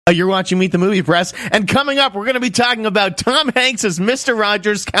You're watching Meet the Movie Press, and coming up, we're going to be talking about Tom Hanks' Mr.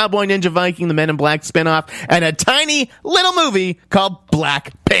 Rogers, Cowboy Ninja Viking, the Men in Black spinoff, and a tiny little movie called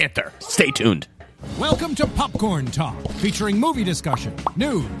Black Panther. Stay tuned. Welcome to Popcorn Talk, featuring movie discussion,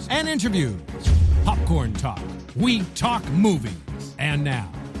 news, and interviews. Popcorn Talk, we talk movies. And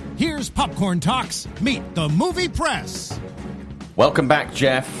now, here's Popcorn Talk's Meet the Movie Press. Welcome back,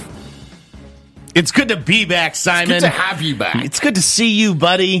 Jeff. It's good to be back, Simon. It's good to have you back. It's good to see you,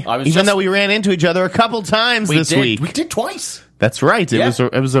 buddy. Even though we ran into each other a couple times this week. We did twice. That's right.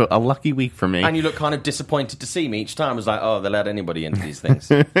 It was a lucky week for me. And you look kind of disappointed to see me each time. I was like, oh, they'll let anybody into these things.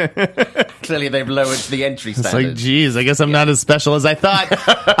 Clearly, they've lowered the entry standards. It's like, geez, I guess I'm not as special as I thought.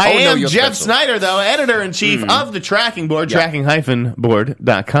 I am Jeff special. Snyder, though, editor-in-chief of the Tracking Board,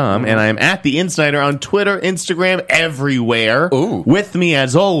 tracking-board.com, and I am at the InSnyder on Twitter, Instagram, everywhere. Ooh. With me,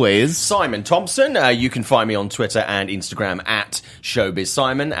 as always, Simon Thompson. You can find me on Twitter and Instagram at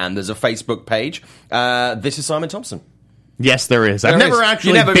ShowbizSimon, and there's a Facebook page. This is Simon Thompson. Yes, there is. I've never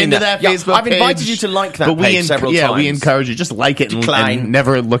actually been to that Facebook I've invited page, you to like that page several times. Yeah, we encourage you. Just like it and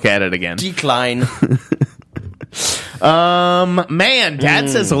never look at it again. Decline. Man, Dad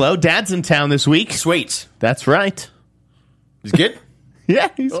says hello. Dad's in town this week. Sweet. That's right. He's good? Yeah,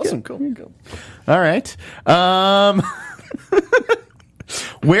 he's awesome. Good. Cool. All right.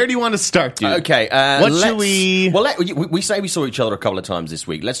 Where do you want to start, dude? Okay. What should we... Well, we say we saw each other a couple of times this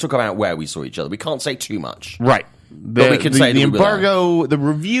week. Let's talk about where we saw each other. We can't say too much. Right. But we can say the embargo, the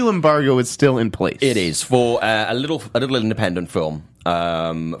review embargo is still in place. It is for a little independent film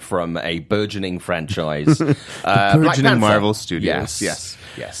from a burgeoning franchise, burgeoning Marvel Studios.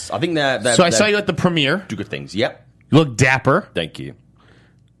 Yes. I think they're so I saw you at the premiere. Do good things. Yep. You look dapper. Thank you.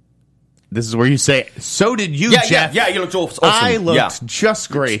 This is where you say, so did you, Jeff. Yeah, you looked awesome. I looked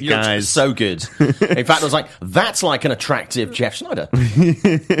just great, guys. So good. In fact, I was like, that's like an attractive Jeff Snyder.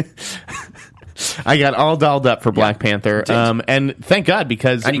 I got all dolled up for Black Panther, and thank God,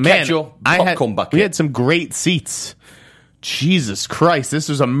 because, and you kept your popcorn bucket. We had some great seats. Jesus Christ, this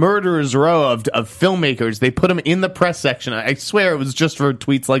was a murderer's row of filmmakers. They put them in the press section. I swear it was just for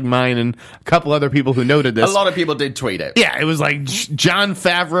tweets like mine and a couple other people who noted this. A lot of people did tweet it. Yeah, it was like Jon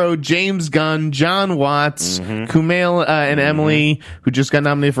Favreau, James Gunn, John Watts, Kumail and Emily, who just got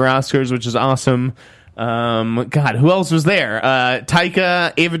nominated for Oscars, which is awesome. God, who else was there?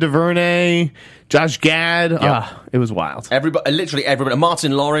 Taika, Ava DuVernay, Josh Gad. It was wild. Literally everybody.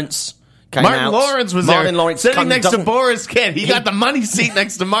 Martin Lawrence came Martin out. Lawrence was Martin there, Lawrence sitting next to Boris Kidd. He got the money seat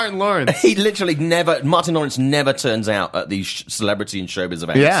next to Martin Lawrence. He literally Martin Lawrence never turns out at these celebrity and showbiz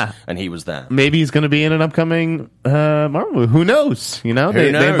events. Yeah. And he was there. Maybe he's going to be in an upcoming Marvel movie. Who knows? You know, they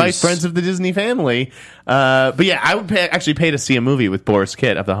invite friends of the Disney family. But yeah, I would actually pay to see a movie with Boris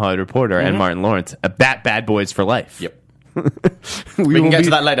Kidd of The Hollywood Reporter and Martin Lawrence. Bad Boys for Life. Yep. we can get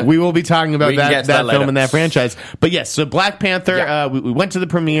to that later. We will be talking about that film and that franchise. But yes, so Black Panther, we went to the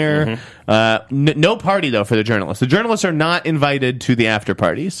premiere. No party, though, for the journalists. The journalists are not invited to the after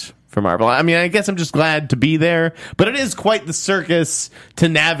parties for Marvel. I mean, I guess I'm just glad to be there. But it is quite the circus to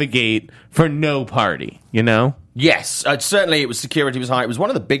navigate for no party, you know? Yes, certainly security was high. It was one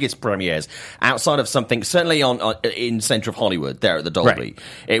of the biggest premieres outside of something, certainly in centre of Hollywood, there at the Dolby. Right.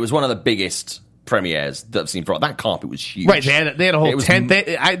 It was one of the biggest premieres that I've seen for that carpet was huge. Right, they had a whole tent.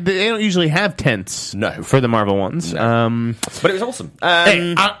 They don't usually have tents for the Marvel ones. No. But it was awesome.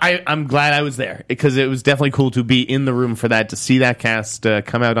 I'm glad I was there because it was definitely cool to be in the room for that, to see that cast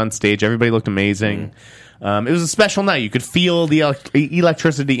come out on stage. Everybody looked amazing. It was a special night. You could feel the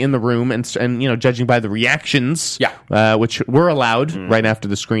electricity in the room, and you know, judging by the reactions, which were allowed right after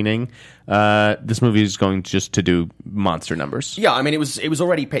the screening, this movie is going just to do monster numbers. Yeah, I mean, it was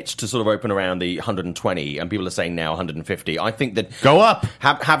already pitched to sort of open around the 120, and people are saying now 150. I think that go up.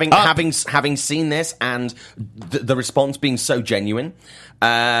 Having seen this and the response being so genuine,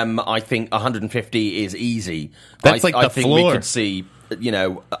 I think 150 is easy. That's I think floor. We could see, you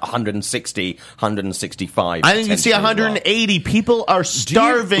know, 160, 165. I think you see 180. Well. People are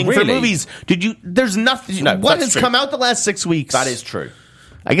starving for movies. There's nothing. No, what has come out the last 6 weeks? That is true.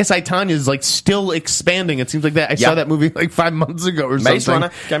 I guess I, Tonya is like still expanding. It seems like that. I saw that movie like 5 months ago or something. Maze Runner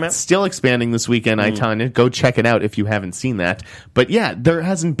came out. Still expanding this weekend, I, Tonya. Go check it out if you haven't seen that. But yeah, there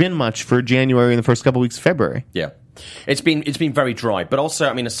hasn't been much for January and the first couple weeks of February. Yeah. It's been very dry, but also,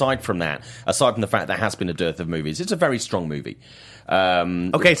 I mean, aside from the fact there has been a dearth of movies, it's a very strong movie.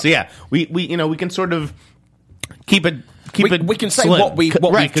 Okay, so yeah, we can sort of keep it keep it. We can say slim. what we've 'cause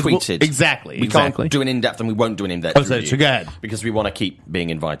tweeted. Exactly. We can't do an in-depth, and we won't do an in-depth Oh, so review. go ahead. Because we want to keep being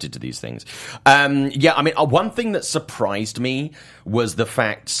invited to these things. One thing that surprised me was the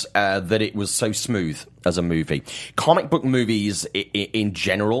fact that it was so smooth as a movie. Comic book movies in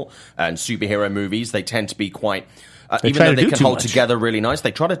general, and superhero movies, they tend to be quite... even though they can hold together really nice,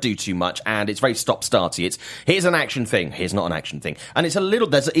 they try to do too much, and it's very stop-starty. It's, here's an action thing, here's not an action thing. And it's a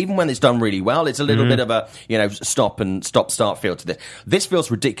little, even when it's done really well, it's a little bit of a, stop-start feel to this. This feels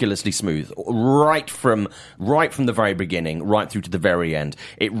ridiculously smooth, right from the very beginning, right through to the very end.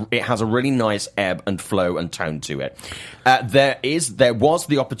 It has a really nice ebb and flow and tone to it. There was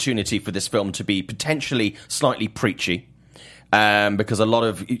the opportunity for this film to be potentially slightly preachy. Because a lot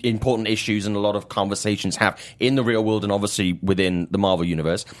of important issues and a lot of conversations have in the real world and obviously within the Marvel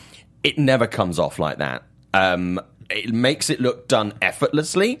Universe, it never comes off like that. It makes it look done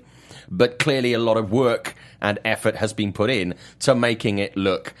effortlessly, but clearly a lot of work and effort has been put in to making it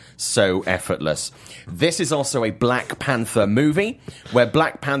look so effortless. This is also a Black Panther movie, where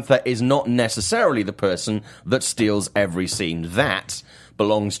Black Panther is not necessarily the person that steals every scene. That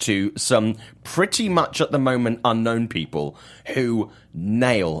belongs to some pretty much at the moment unknown people who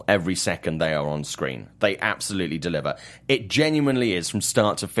nail every second they are on screen. They absolutely deliver. It genuinely is, from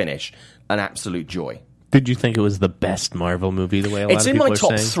start to finish, an absolute joy. Did you think it was the best Marvel movie? The way a lot of people are saying? It's in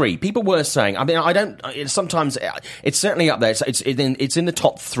my top 3. People were saying. I mean, I don't. Sometimes it's certainly up there. It's in the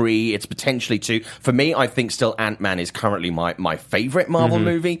top 3. It's potentially 2. For me, I think still Ant-Man is currently my favorite Marvel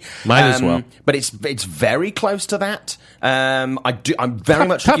movie. Mine as well. But it's very close to that. I'm very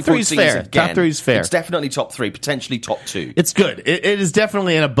much top looking forward to seeing this again. Top 3 is fair. It's definitely top 3, potentially top 2. It's good. It is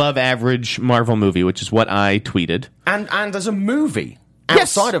definitely an above average Marvel movie, which is what I tweeted. And as a movie.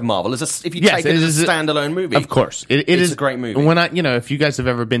 Outside of Marvel, if you take it as a standalone movie, of course, it is a great movie. When if you guys have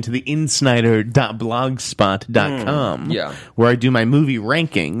ever been to the insnider.blogspot.com, where I do my movie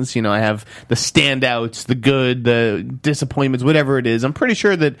rankings, I have the standouts, the good, the disappointments, whatever it is. I'm pretty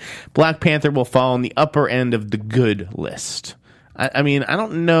sure that Black Panther will fall on the upper end of the good list. I mean, I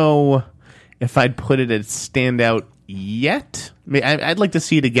don't know if I'd put it as standout yet. I mean, I'd like to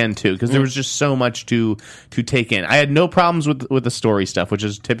see it again too, because there was just so much to take in. I had no problems with the story stuff, which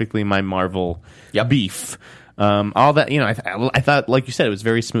is typically my Marvel beef. All that, I thought, like you said, it was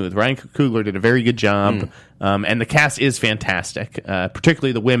very smooth. Ryan Coogler did a very good job, and the cast is fantastic,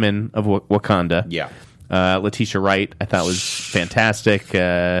 particularly the women of Wakanda. Yeah, Letitia Wright, I thought was fantastic.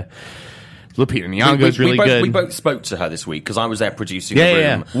 Lupita Nyong'o is really good. We both spoke to her this week because I was there producing the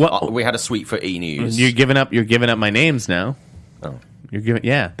room. Yeah. We had a suite for E! News. You're giving up my names now. Oh, you're giving.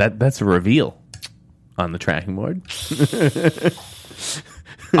 Yeah, that's a reveal on the tracking board.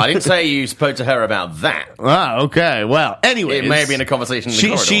 I didn't say you spoke to her about that. Ah, okay. Well, anyway, it may have been a conversation in the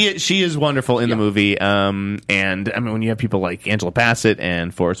corridor. She is wonderful in the movie. And I mean, when you have people like Angela Bassett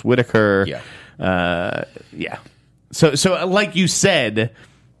and Forrest Whitaker, So like you said,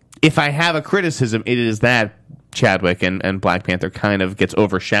 if I have a criticism, it is that Chadwick and Black Panther kind of gets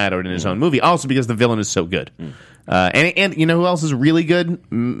overshadowed in his own movie. Also because the villain is so good. And you know who else is really good?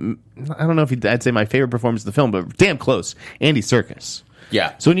 I don't know if I'd say my favorite performance of the film, but damn close. Andy Serkis.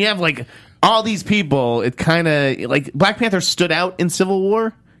 Yeah. So when you have like all these people, it kind of like Black Panther stood out in Civil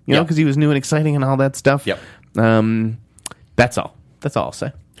War, because he was new and exciting and all that stuff. Yep. That's all. That's all I'll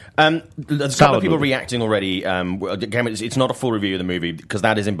say. There's a couple of people reacting already. Again, it's not a full review of the movie because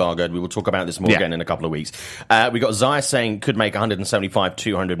that is embargoed. We will talk about this more again in a couple of weeks. We got Zaya saying could make 175,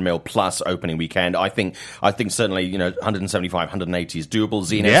 200 mil plus opening weekend. I think certainly 175, 180 is doable.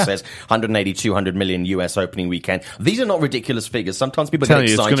 Zenith says 180, 200 million US opening weekend. These are not ridiculous figures. Sometimes people get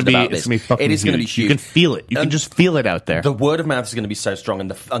excited about this. It is going to be huge. You can feel it. You can just feel it out there. The word of mouth is going to be so strong, and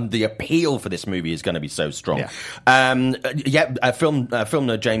the appeal for this movie is going to be so strong. Film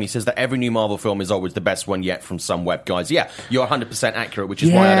nerd Jamie says that every new Marvel film is always the best one yet from some web guys. Yeah, you're 100% accurate, which is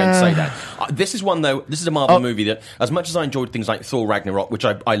why I don't say that. This is one, though, this is a Marvel movie that, as much as I enjoyed things like Thor Ragnarok, which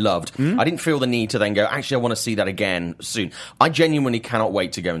I loved, I didn't feel the need to then go, actually, I want to see that again soon. I genuinely cannot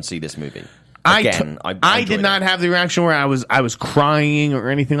wait to go and see this movie. I did not have the reaction where I was crying or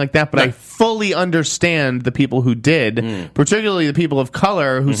anything like that, but I fully understand the people who did, particularly the people of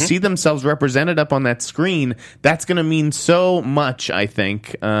color who see themselves represented up on that screen. That's going to mean so much, I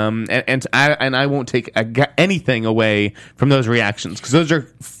think, and I won't take anything away from those reactions because those are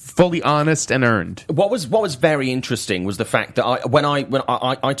fully honest and earned. What was very interesting was the fact that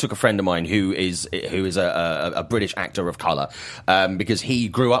I took a friend of mine who is a British actor of color, because he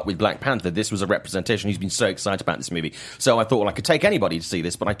grew up with Black Panther. This was a representation. He's been so excited about this movie. So I thought, well, I could take anybody to see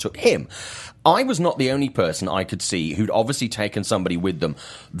this, but I took him. I was not the only person I could see who'd obviously taken somebody with them.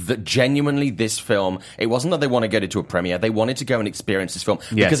 That genuinely, this film, it wasn't that they want to go to a premiere. They wanted to go and experience this film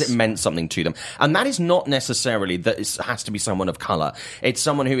because it meant something to them. And that is not necessarily that it has to be someone of color. It's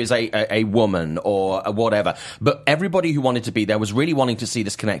someone who is a woman or whatever. But everybody who wanted to be there was really wanting to see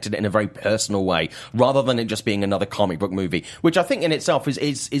this connected in a very personal way, rather than it just being another comic book movie, which I think in itself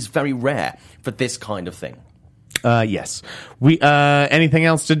is very rare for this kind of thing. Yes. We anything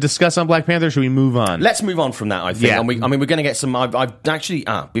else to discuss on Black Panther? Should we move on? Let's move on from that, I think. Yeah. And we're going to get some... I've actually...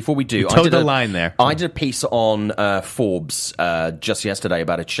 before we do... Towed the line there. I did a piece on Forbes just yesterday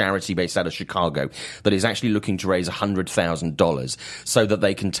about a charity based out of Chicago that is actually looking to raise $100,000 so that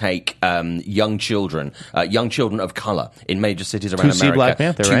they can take young children of colour in major cities around America... Black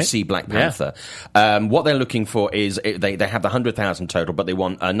Panther, to right? see Black Panther. Yeah. What they're looking for is... They have the $100,000 total, but they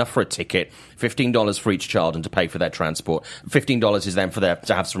want enough for a ticket, $15 for each child, and to pay for their transport. $15 is then for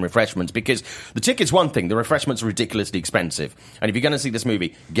to have some refreshments, because the ticket's one thing, the refreshments are ridiculously expensive. And if you're going to see this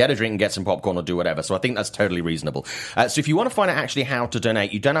movie, get a drink and get some popcorn or do whatever. So I think that's totally reasonable. So if you want to find out actually how to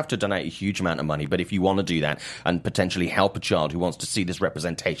donate, you don't have to donate a huge amount of money, but if you want to do that and potentially help a child who wants to see this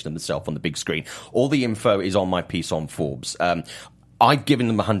representation of themselves on the big screen, all the info is on my piece on Forbes. I've given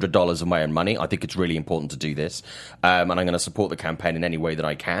them $100 of my own money. I think it's really important to do this. And I'm going to support the campaign in any way that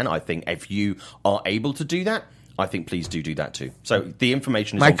I can. I think if you are able to do that, I think please do that too. So the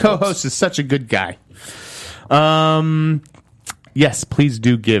information is my on co-host Forbes. is such a good guy. Yes, please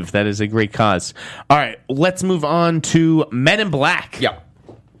do give. That is a great cause. All right, let's move on to Men in Black. Yeah.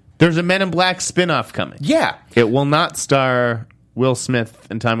 There's a Men in Black spin-off coming. Yeah. It will not star Will Smith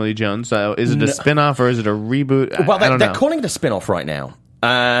and Tommy Lee Jones. So is it a spin-off or is it a reboot? Well, I don't they're know. calling it a spin-off right now.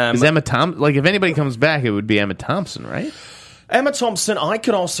 Is Emma Thompson... Like, if anybody comes back, it would be Emma Thompson, right? Emma Thompson, I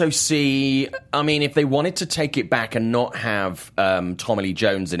could also see... I mean, if they wanted to take it back and not have Tommy Lee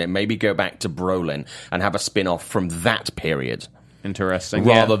Jones in it, maybe go back to Brolin and have a spin-off from that period. Interesting.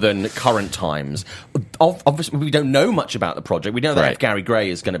 Rather than current times. Obviously, we don't know much about the project. We know that F. Gary Gray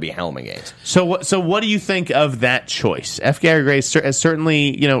is going to be helming it. So what do you think of that choice? F. Gary Gray has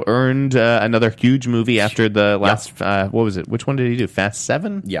certainly, earned another huge movie after the last, what was it? Which one did he do? Fast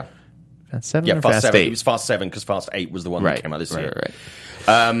 7? Yeah. Fast 7 yeah, or Fast Fast 7. 8? It was Fast 7 because Fast 8 was the one that came out this year. Right.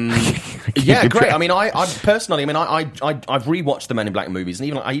 Yeah, great. I mean, I personally, I've rewatched the Men in Black movies,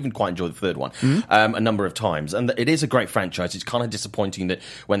 and I even quite enjoyed the third one a number of times. And it is a great franchise. It's kind of disappointing that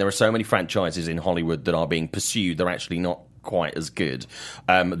when there are so many franchises in Hollywood that are being pursued, they're actually not quite as good.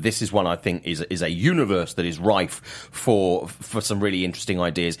 This is one I think is a universe that is rife for some really interesting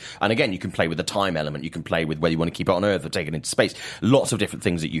ideas. And again, you can play with the time element. You can play with whether you want to keep it on Earth or take it into space. Lots of different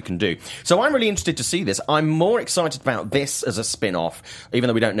things that you can do. So I'm really interested to see this. I'm more excited about this as a spin-off, even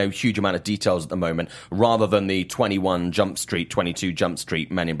though we don't know a huge amount of details at the moment, rather than the 21 Jump Street, 22 Jump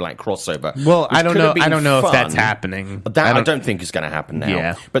Street Men in Black crossover. Well, I don't know if that's happening. That I don't think is going to happen now.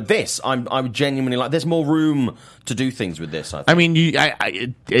 Yeah. But this, I would genuinely like. There's more room to do things with this. I think. I mean,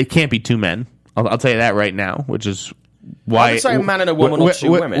 it can't be two men. I'll tell you that right now, which is why I would say a man and a woman or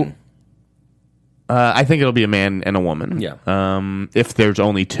two women. I think it'll be a man and a woman. Yeah. If there's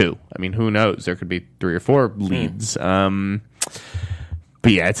only two, I mean, who knows? There could be 3 or 4 leads.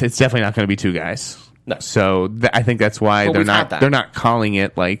 But yeah, it's definitely not going to be 2 guys. No. So I think that's why Well, they're not calling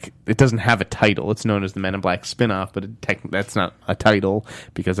it, like, it doesn't have a title. It's known as the Men in Black spinoff, but that's not a title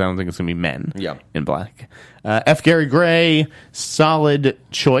because I don't think it's going to be men in black. F. Gary Gray, solid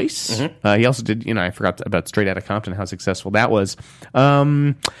choice. Mm-hmm. He also did, I forgot about Straight Outta Compton, how successful that was.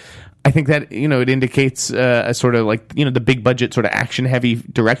 I think that, it indicates a sort of like, the big budget sort of action heavy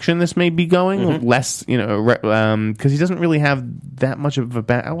direction this may be going. Less, because he doesn't really have that much of a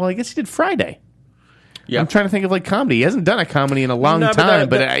well, I guess he did Friday. Yeah. I'm trying to think of like comedy. He hasn't done a comedy in a long time,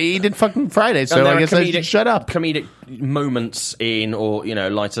 but he did fucking Friday, so I guess I should shut up. Comedic moments in, or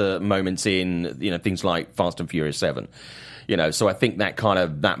lighter moments in, things like Fast and Furious 7. So I think that kind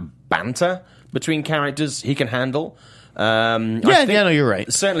of that banter between characters he can handle. No, you're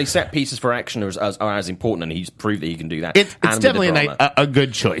right. Certainly, set pieces for action are as important, and he's proved that he can do that. It's definitely a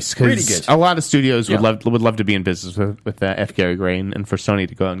good choice. Really good. A lot of studios would love to be in business with F. Gary Gray, and for Sony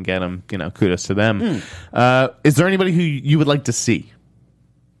to go out and get him, kudos to them. Is there anybody who you would like to see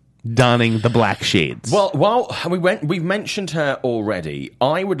donning the black shades? Well, we've mentioned her already.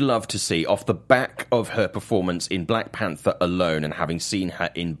 I would love to see, off the back of her performance in Black Panther alone, and having seen her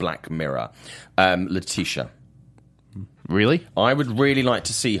in Black Mirror, Letitia. Really? I would really like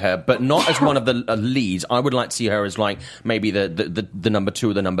to see her, but not as one of the leads. I would like to see her as like maybe the number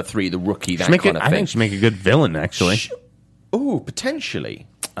 2 or the number 3, the rookie, that kind of thing. I think she'd make a good villain, actually. Ooh, potentially.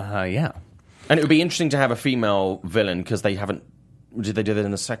 Yeah. And it would be interesting to have a female villain because they haven't. Did they do that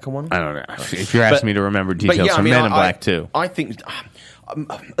in the second one? I don't know. If you're asking me to remember details from Men in Black 2. I think,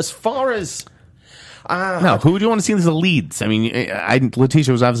 as far as. No, who do you want to see as the leads? I mean,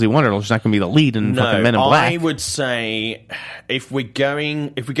 Letitia was obviously wonderful. She's not going to be the lead in fucking Men in Black. I would say if we go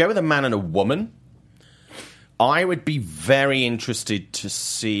with a man and a woman, I would be very interested to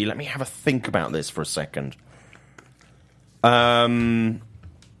see. Let me have a think about this for a second. No,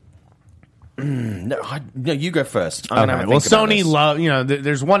 you go first. I'm gonna have a think about this.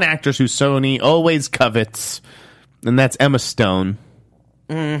 There's one actress who Sony always covets, and that's Emma Stone.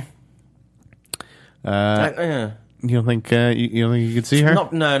 You don't think you don't think you could see her?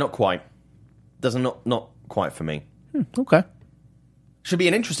 Not quite. Not quite for me. Okay. Should be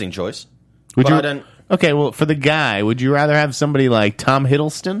an interesting choice. I don't. Okay, well, for the guy, would you rather have somebody like Tom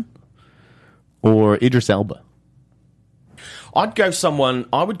Hiddleston or Idris Elba? I would go someone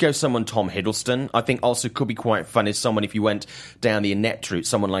Tom Hiddleston. I think also could be quite fun is someone, if you went down the inept route,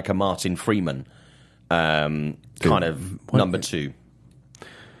 someone like a Martin Freeman, kind of number 2.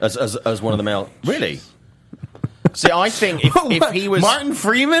 As one of the male. Really? See, I think if he was Martin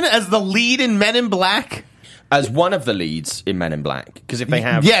Freeman as the lead in Men in Black, as one of the leads in Men in Black, because if they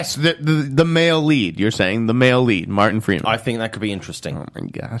have the male lead, you're saying the male lead, Martin Freeman. I think that could be interesting. Oh my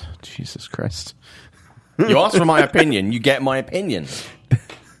God, Jesus Christ! You asked for my opinion, you get my opinion.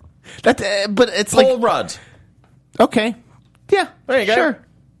 But it's Paul Rudd. Okay, yeah, there you go. Sure,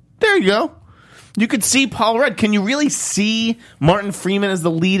 there you go. You could see Paul Rudd. Can you really see Martin Freeman as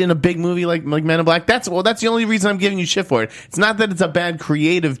the lead in a big movie like Men in Black? That's the only reason I'm giving you shit for it. It's not that it's a bad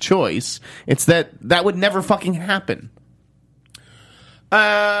creative choice. It's that would never fucking happen.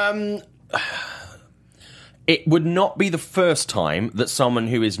 It would not be the first time that someone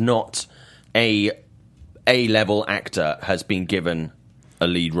who is not a A-level actor has been given a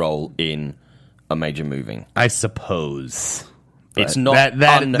lead role in a major movie. I suppose. It's not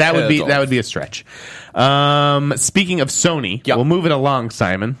that would be a stretch. Speaking of Sony, we'll move it along,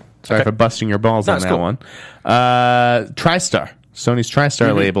 Simon. Sorry for busting your balls on that one. TriStar, Sony's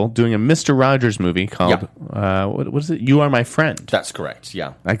TriStar label, doing a Mr. Rogers movie called what is it? You Are My Friend. That's correct.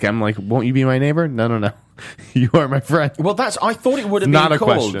 Yeah. I'm like, won't you be my neighbor? No. You Are My Friend. Well, I thought it would have been not a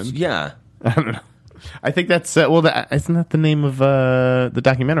called. question. Yeah. I don't know. I think that's isn't that the name of the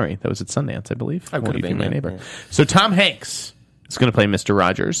documentary that was at Sundance? I believe. I could have been my neighbor. Yeah. So Tom Hanks is going to play Mr.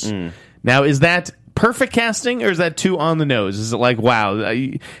 Rogers. Now, is that perfect casting, or is that too on the nose? Is it like, wow,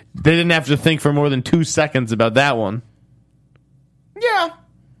 they didn't have to think for more than 2 seconds about that one? Yeah.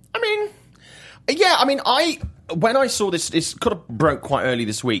 I mean, when I saw this could have broke quite early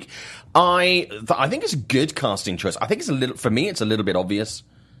this week. I think it's a good casting choice. I think it's a little bit obvious.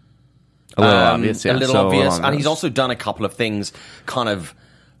 A little obvious, yeah. A little obvious. And he's also done a couple of things kind of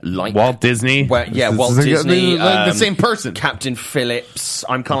like Walt Disney. Walt Disney. The same person. Captain Phillips.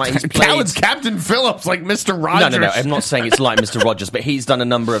 I'm kind of like, he's played... It's Captain Phillips, like Mr. Rogers. No. I'm not saying it's like Mr. Rogers, but he's done a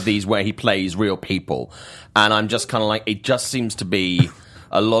number of these where he plays real people. And I'm just kind of like, it just seems to be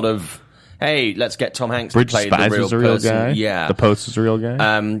a lot of, hey, let's get Tom Hanks to play the real person. Guy. Yeah. The Post was a real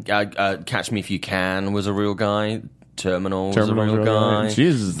guy. Catch Me If You Can was a real guy. Terminal was a real guy.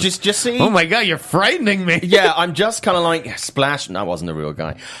 Jesus. Just see. Oh my God, you're frightening me. Yeah, I'm just kind of like, Splash, that wasn't a real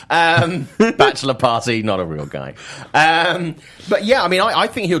guy. Bachelor Party, not a real guy. But yeah, I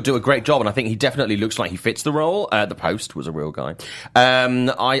think he'll do a great job, and I think he definitely looks like he fits the role. The Post was a real guy.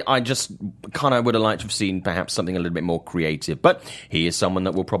 I just kind of would have liked to have seen perhaps something a little bit more creative, but he is someone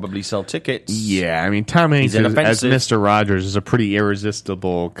that will probably sell tickets. Yeah, Tom Hanks as Mr. Rogers is a pretty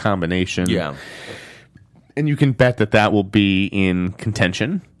irresistible combination. Yeah. And you can bet that will be in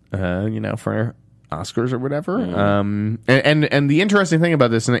contention, for Oscars or whatever. And the interesting thing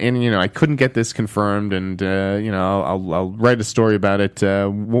about this, and I couldn't get this confirmed, and I'll write a story about it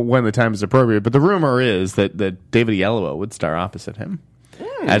when the time is appropriate. But the rumor is that David Oyelowo would star opposite him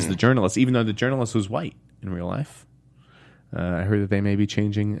as the journalist, even though the journalist was white in real life. I heard that they may be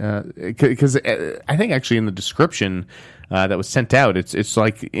changing because I think actually in the description that was sent out, it's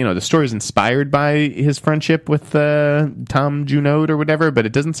like the story is inspired by his friendship with Tom Junod or whatever, but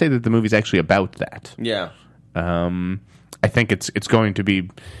it doesn't say that the movie's actually about that. Yeah, I think it's going to be.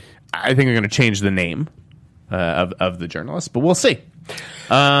 I think they're going to change the name of the journalist, but we'll see.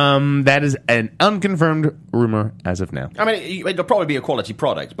 That is an unconfirmed rumor as of now. It'll probably be a quality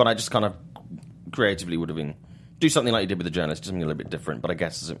product, but I just kind of creatively would have been do something like you did with the journalist, something a little bit different. But I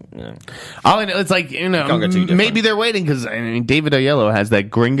guess All I know, it's like, Can't go too different. maybe they're waiting because David Oyelowo has that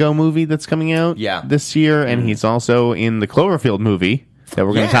Gringo movie that's coming out this year, and he's also in the Cloverfield movie that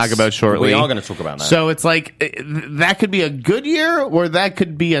we're going to talk about shortly. We are going to talk about that. So it's like that could be a good year, or that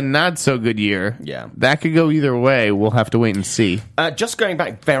could be a not so good year. Yeah, that could go either way. We'll have to wait and see. Just going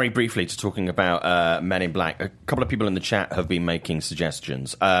back very briefly to talking about Men in Black, a couple of people in the chat have been making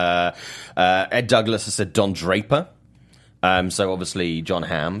suggestions. Ed Douglas has said Don Draper. So obviously John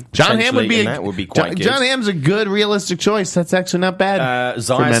Hamm. John Hamm would be quite good. John Hamm's a good realistic choice. That's actually not bad.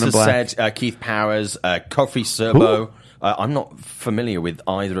 Zayas has said Keith Powers, Kofi Serbo. I'm not familiar with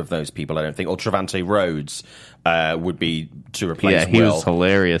either of those people, I don't think. Or Trevante Rhodes would be to replace Yeah, he Will. was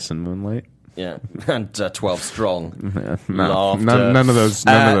hilarious in Moonlight. Yeah, and 12 Strong. None of those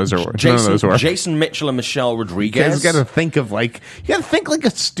are. Jason Mitchell and Michelle Rodriguez. You got to think of like a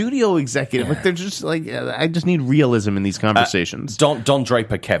studio executive. Like they're just like, I just need realism in these conversations. Don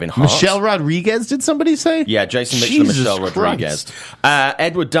Draper, Kevin Hart, Michelle Rodriguez. Did somebody say? Yeah, Jason Mitchell and Michelle Rodriguez.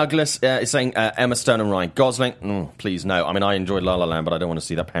 Edward Douglas is saying Emma Stone and Ryan Gosling. Please no. I mean, I enjoyed La La Land, but I don't want to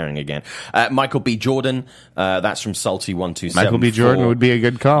see that pairing again. Michael B. Jordan. That's from Salty 127. Michael B. Jordan would be a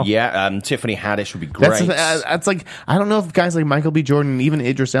good call. Yeah, Tiffany Haddish would be great. That's like, I don't know if guys like Michael B. Jordan and even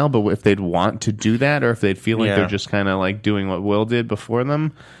Idris Elba, if they'd want to do that, or if they'd feel like they're just kind of like doing what Will did before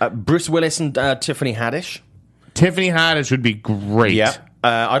them. Bruce Willis and Tiffany Haddish. Tiffany Haddish would be great. Yeah.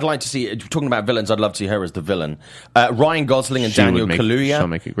 I'd like to see, talking about villains, I'd love to see her as the villain. Ryan Gosling and Daniel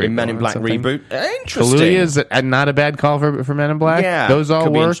Kaluuya in Men in Black reboot. Interesting. Kaluuya's not a bad call for Men in Black. Yeah, those all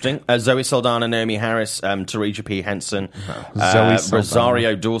could work. Be interesting. Zoe Saldana, Naomi Harris, Teresa P. Henson,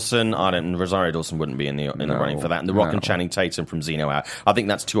 Rosario Dawson. Rosario Dawson wouldn't be in the running for that. And The Rock and Channing Tatum from Xeno Hour. I think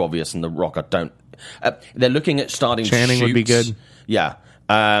that's too obvious. And The Rock, I don't. They're looking at starting. Channing would be good. Yeah.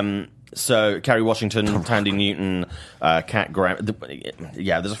 So, Kerry Washington, Tandy Newton, Kat Graham.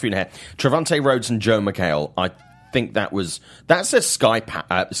 There's a few in here. Trevante Rhodes and Joe McHale. I think that says Sky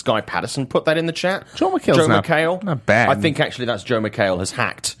Patterson put that in the chat. Joe McHale. Not bad. I think actually that's Joe McHale has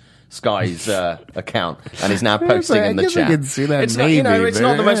hacked Sky's account and is now posting in the chat. I can see that it's maybe, it's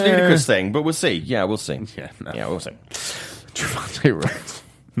not the most ludicrous thing, but we'll see. Yeah, we'll see. Yeah, we'll see. Trevante Rhodes.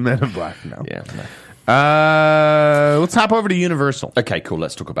 Men in Black, no. Yeah, no. Let's hop over to Universal. Okay, cool.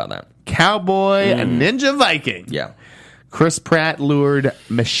 Let's talk about that. Cowboy and Ninja Viking. Yeah. Chris Pratt lured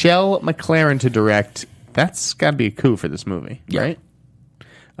Michelle McLaren to direct. That's got to be a coup for this movie, right?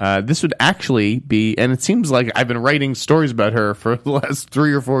 This would actually be, and it seems like I've been writing stories about her for the last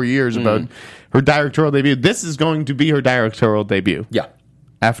 3 or 4 years about her directorial debut. This is going to be her directorial debut. Yeah.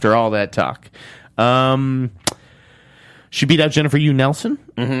 After all that talk. She beat out Jennifer Yu Nelson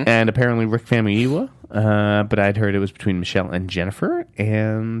and apparently Rick Famuyiwa, but I'd heard it was between Michelle and Jennifer,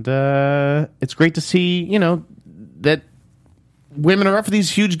 and it's great to see, that women are up for these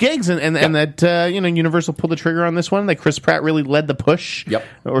huge gigs, and that Universal pulled the trigger on this one. That Chris Pratt really led the push,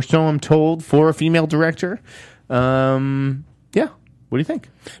 or so I'm told, for a female director. What do you think?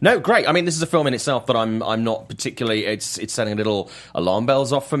 No, great. I mean, this is a film in itself that I'm not particularly. It's setting little alarm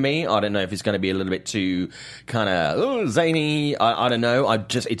bells off for me. I don't know if it's going to be a little bit too kind of zany. I don't know.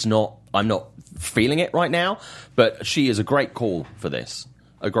 I'm not feeling it right now. But she is a great call for this.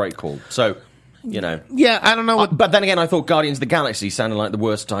 A great call. So. Yeah, I don't know. But then again, I thought Guardians of the Galaxy sounded like the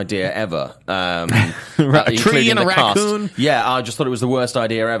worst idea ever. A tree and a raccoon. Yeah, I just thought it was the worst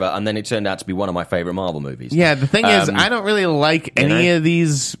idea ever, and then it turned out to be one of my favorite Marvel movies. Yeah, the thing is, I don't really like any of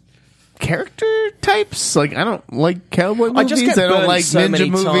these character types. Like, I don't like cowboy movies. I don't like ninja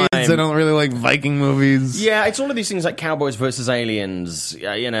movies. I don't really like Viking movies. Yeah, it's all of these things like Cowboys versus Aliens,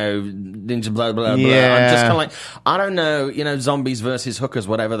 ninja blah, blah, blah. Yeah. I'm just kind of like, I don't know, zombies versus hookers,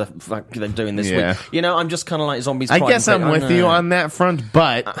 whatever the fuck they're doing this week. I'm just kind of like zombies. I guess I'm with you on that front,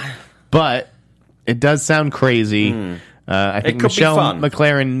 but it does sound crazy. I think Michelle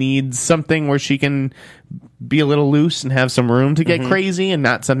McLaren needs something where she can be a little loose and have some room to get crazy, and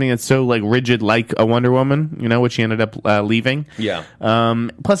not something that's so like rigid like a Wonder Woman, which she ended up leaving. Yeah.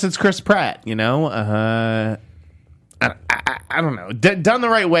 Plus, it's Chris Pratt. I don't know. Done the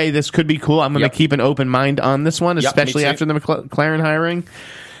right way, this could be cool. I'm going to keep an open mind on this one, especially after the McLaren hiring.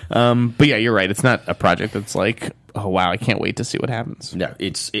 But yeah, you're right. It's not a project that's like, oh wow, I can't wait to see what happens. No,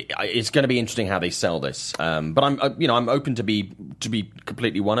 it's going to be interesting how they sell this. But I'm open to be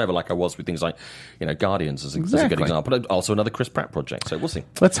completely won over, like I was with things like Guardians as a good example, but also another Chris Pratt project. So we'll see.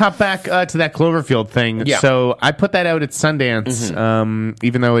 Let's hop back to that Cloverfield thing. Yeah. So I put that out at Sundance,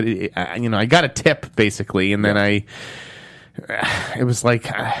 even though I got a tip basically, and then it was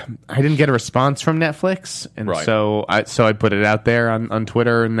like I didn't get a response from Netflix, and Right. so I put it out there on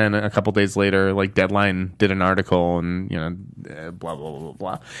Twitter, and then a couple days later, like Deadline did an article, and blah blah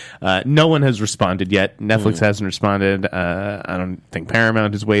blah blah. No one has responded yet. Netflix hasn't responded. I don't think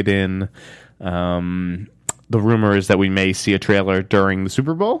Paramount has weighed in. The rumor is that we may see a trailer during the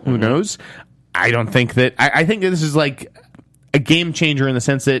Super Bowl. Who knows? I don't think that. I think this is like a game changer in the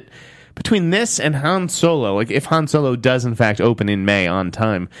sense that between this and Han Solo, like if Han Solo does in fact open in May on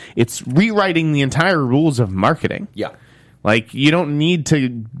time, it's rewriting the entire rules of marketing. Yeah. Like you don't need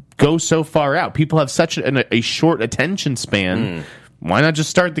to go so far out. People have such a short attention span. Why not just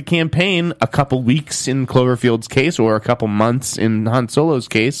start the campaign a couple weeks in Cloverfield's case or a couple months in Han Solo's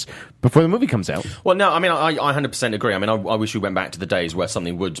case before the movie comes out? Well, no, I mean, I 100% agree. I mean, I wish we went back to the days where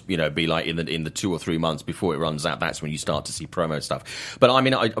something would, be like in the 2 or 3 months before it runs out. That's when you start to see promo stuff. But I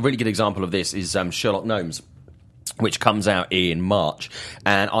mean, a really good example of this is Sherlock Gnomes, which comes out in March,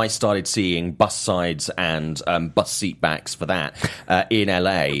 and I started seeing bus sides and bus seat backs for that in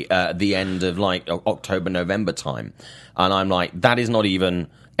LA at the end of like October, November time, and I'm like, that is not even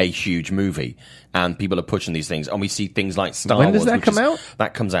a huge movie, and people are pushing these things, and we see things like Star Wars. When does that come out?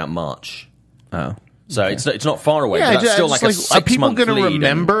 That comes out March. Oh. So it's not far away. Yeah, but that's still like a 6 month are people going to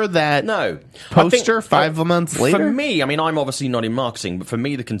remember that poster 5 months later? For me, I mean, I'm obviously not in marketing, but for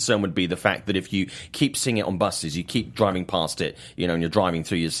me, the concern would be the fact that if you keep seeing it on buses, you keep driving past it, and you're driving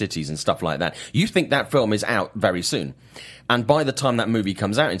through your cities and stuff like that, you think that film is out very soon. And by the time that movie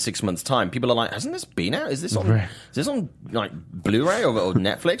comes out in 6 months' time, people are like, hasn't this been out? Is this on like Blu-ray or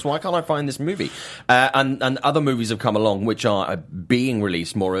Netflix? Why can't I find this movie? And other movies have come along which are being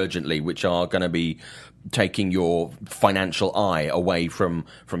released more urgently, which are going to be taking your financial eye away from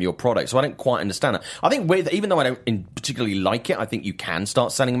your product. So I don't quite understand it. I think even though I don't particularly like it, I think you can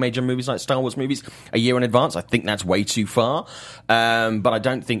start selling major movies like Star Wars movies a year in advance. I think that's way too far. But I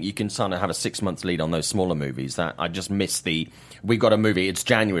don't think you can sort of have a 6 month lead on those smaller movies. That I just miss we've got a movie, it's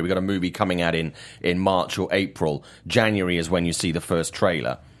January, we've got a movie coming out in March or April. January is when you see the first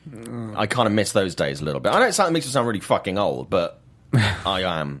trailer. I kind of miss those days a little bit. I know it makes it sound really fucking old, but I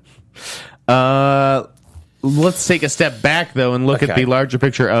am. Let's take a step back, though, and look at the larger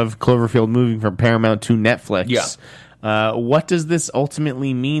picture of Cloverfield moving from Paramount to Netflix. Yeah. What does this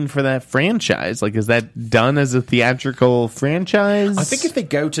ultimately mean for that franchise? Like, is that done as a theatrical franchise? I think if they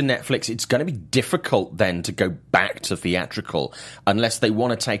go to Netflix, it's going to be difficult then to go back to theatrical unless they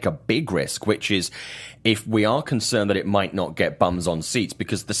want to take a big risk, which is if we are concerned that it might not get bums on seats,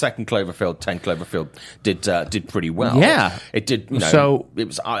 because the second Cloverfield, 10 Cloverfield, did pretty well. Yeah. It did, So it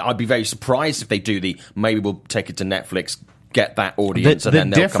was. I'd be very surprised if they do maybe we'll take it to Netflix, get that audience, and then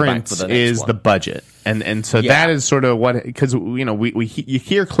they'll come back for the next one. The difference is the budget. And so that is sort of what, because, you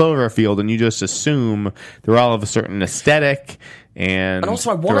hear Cloverfield and you just assume they're all of a certain aesthetic, and also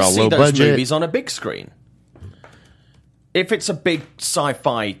I want to see those movies on a big screen. If it's a big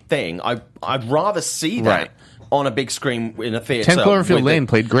sci-fi thing, I'd rather see that on a big screen in a theater. 10 Cloverfield Lane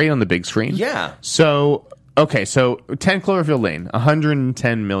played great on the big screen. Yeah. So 10 Cloverfield Lane,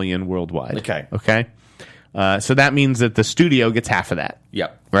 110 million worldwide. Okay. So that means that the studio gets half of that.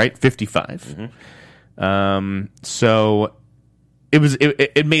 Yep. Right? 55. So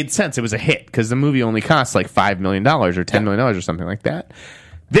it made sense. It was a hit because the movie only cost like $5 million or $10 million or something like that.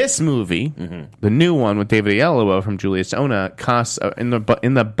 This movie, the new one with David Oyelowo from Julius Ona, costs in the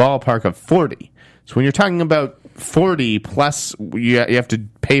ballpark of 40. So when you're talking about 40 plus, you have to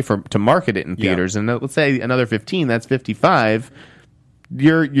pay to market it in theaters, and let's say another 15, that's 55.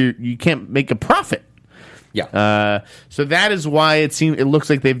 You can't make a profit. Yeah. So that is why it looks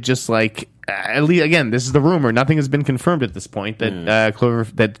like they've just like, at least, again, this is the rumor. Nothing has been confirmed at this point that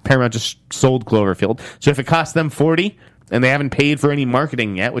that Paramount just sold Cloverfield. So if it costs them 40 and they haven't paid for any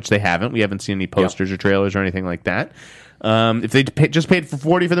marketing yet, which they haven't, we haven't seen any posters or trailers or anything like that. If they just paid for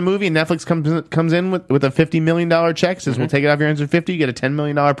 40 for the movie and Netflix comes in with a $50 million check, says we'll take it off your hands for 50, you get a $10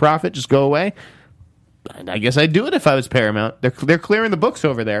 million profit, just go away. I guess I'd do it if I was Paramount. They're clearing the books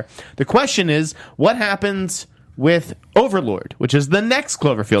over there. The question is, what happens with Overlord, which is the next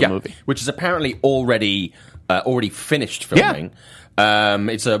Cloverfield movie, which is apparently already finished filming.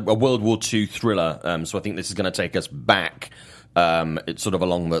 It's a World War II thriller, so I think this is going to take us back. It's sort of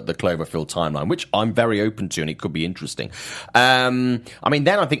along the Cloverfield timeline, which I'm very open to, and it could be interesting. I mean,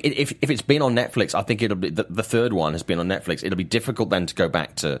 then I think if it's been on Netflix, I think it'll be the third one has been on Netflix. It'll be difficult then to go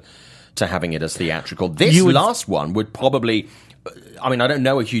back to having it as theatrical. This last one would probably. I mean, I don't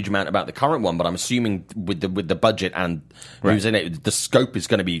know a huge amount about the current one, but I'm assuming with the budget and who's in it, the scope is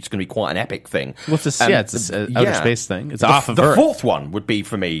going to be quite an epic thing. What's this? It's an outer space thing. It's off of Earth. The fourth one would be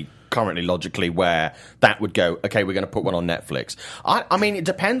for me currently logically where that would go, okay, we're going to put one on Netflix. I mean, it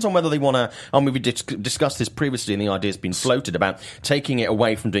depends on whether they want to. I mean, we discussed this previously, and the idea's been floated about taking it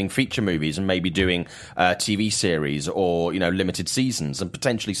away from doing feature movies and maybe doing TV series or, limited seasons and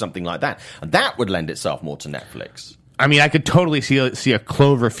potentially something like that. And that would lend itself more to Netflix. I mean, I could totally see a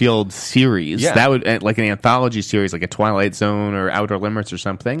Cloverfield series. Yeah. That would, like an anthology series, like a Twilight Zone or Outer Limits or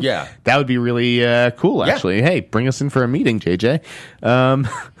something. Yeah. That would be really cool, actually. Yeah. Hey, bring us in for a meeting, JJ.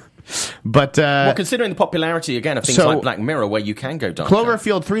 But well, considering the popularity, again, of things like Black Mirror, where you can go dark.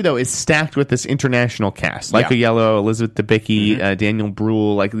 Cloverfield 3, though, is stacked with this international cast. Like Yellow, Elizabeth Debicki, Daniel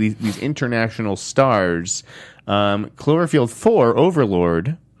Bruhl, like these international stars. Cloverfield 4,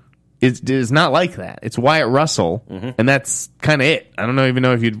 Overlord, is not like that. It's Wyatt Russell, and that's kind of it. I don't even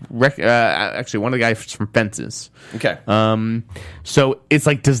know if you'd actually one of the guys from Fences. Okay. So it's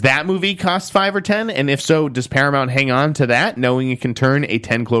like, does that movie cost 5 or 10? And if so, does Paramount hang on to that, knowing it can turn a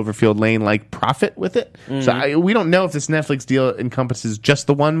 10 Cloverfield Lane like profit with it? So we don't know if this Netflix deal encompasses just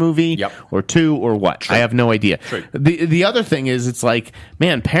the one movie or two or what. True. I have no idea. True. The other thing is, it's like,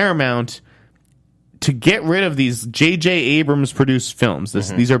 man, Paramount, to get rid of these J.J. Abrams produced films,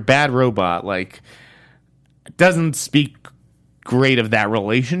 these are Bad Robot, like, it doesn't speak great of that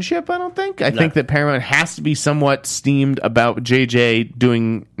relationship, I don't think. I think that Paramount has to be somewhat steamed about J.J.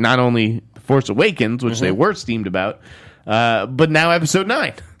 doing not only Force Awakens, which they were steamed about, but now Episode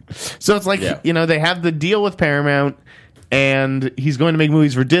 9. So it's like, they have the deal with Paramount, and he's going to make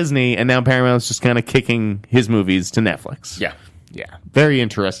movies for Disney, and now Paramount's just kind of kicking his movies to Netflix. Yeah, very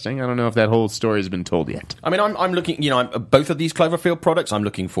interesting. I don't know if that whole story has been told yet. I mean, I'm looking, both of these Cloverfield products I'm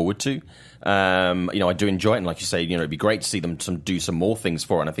looking forward to. I do enjoy it, and like you say, it'd be great to see them do some more things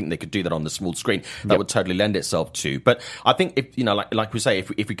for it, and I think they could do that on the small screen. That would totally lend itself to. But I think, if like we say,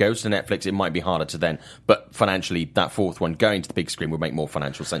 if it goes to Netflix, it might be harder to then, but financially, that fourth one going to the big screen would make more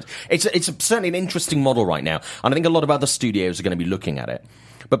financial sense. It's certainly an interesting model right now, and I think a lot of other studios are going to be looking at it.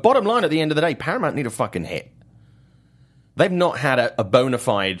 But bottom line, at the end of the day, Paramount need a fucking hit. They've not had a bona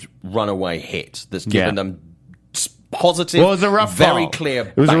fide runaway hit that's given them positive, well, it was a rough very fall.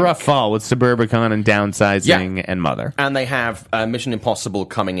 clear It was bank. a rough fall with Suburbicon and Downsizing and Mother. And they have Mission Impossible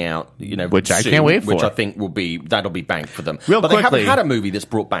coming out, which soon, I can't wait for. Which I think that'll be bank for them. Real but quickly, they haven't had a movie that's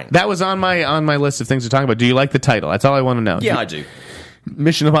brought bank. That was on my list of things to talk about. Do you like the title? That's all I want to know. Yeah, I do.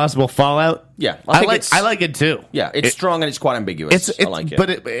 Mission Impossible Fallout. Yeah, I like it too. Yeah, it's strong and it's quite ambiguous. I like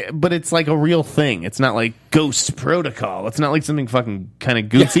it, but it's like a real thing. It's not like Ghost Protocol. It's not like something fucking kind of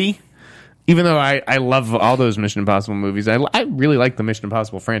goofy. Yeah. Even though I love all those Mission Impossible movies, I really like the Mission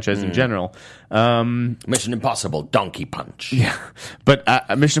Impossible franchise in general. Mission Impossible Donkey Punch. Yeah, but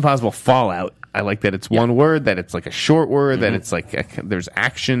Mission Impossible Fallout, I like that it's one word, that it's like a short word, that it's like there's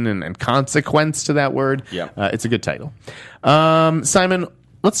action and consequence to that word. Yeah, it's a good title. Simon,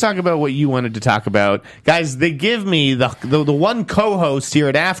 let's talk about what you wanted to talk about. Guys, they give me the one co-host here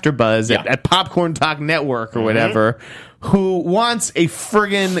at AfterBuzz at Popcorn Talk Network or whatever, who wants a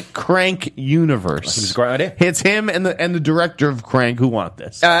friggin' Crank universe. I think it's a great idea. It's him and the director of Crank who want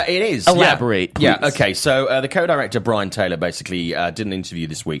this. It is. Elaborate, please. Yeah, okay. So the co-director, Brian Taylor, basically did an interview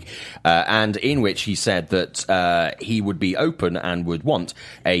this week, and in which he said that he would be open and would want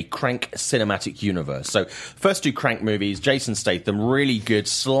a Crank cinematic universe. So first two Crank movies, Jason Statham, really good,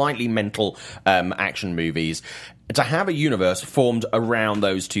 slightly mental action movies. To have a universe formed around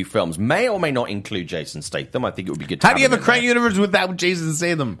those two films may or may not include Jason Statham. I think it would be good to How do you have a Crank universe without Jason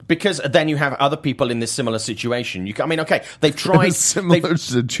Statham? Because then you have other people in this similar situation. They've tried similar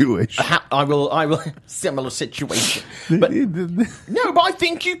situation. I will similar situation. But no, but I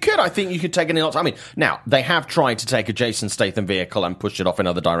think you could. I think you could take any. I mean, now they have tried to take a Jason Statham vehicle and push it off in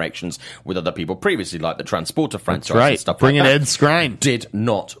other directions with other people previously, like the Transporter franchise. That's right. And stuff Bring like in that. Ed Skrein. Did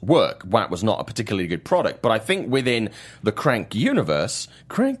not work. That was not a particularly good product. But I think within the Crank universe, the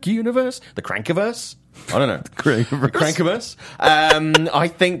Crankiverse. I don't know. Crankiverse. I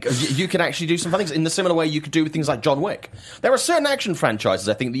think you can actually do some fun things in the similar way you could do with things like John Wick. There are certain action franchises,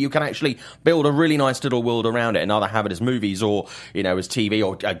 I think, that you can actually build a really nice little world around it and either have it as movies or, as TV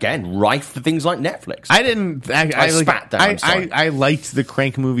or, again, rife for things like Netflix. I liked the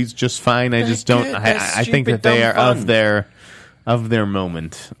Crank movies just fine. I just don't. I think that they are of their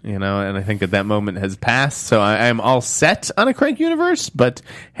moment, and I think that moment has passed. So I am all set on a Crank universe. But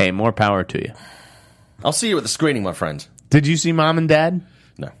hey, more power to you. I'll see you at the screening, my friend. Did you see Mom and Dad?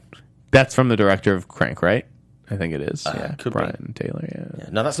 No. That's from the director of Crank, right? I think it is. Yeah, could be. Brian Taylor. Yeah.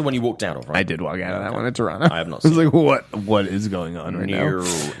 No, that's the one you walked out of, right? I did walk out of that one in Toronto. I have not I was seen like, what is going on right No.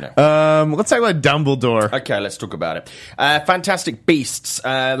 now? Let's talk about Dumbledore. Okay, let's talk about it. Fantastic Beasts.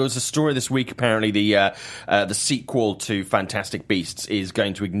 There was a story this week. Apparently, the sequel to Fantastic Beasts is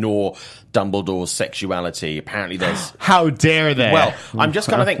going to ignore Dumbledore's sexuality. Apparently, there's. How dare they? Well, I'm just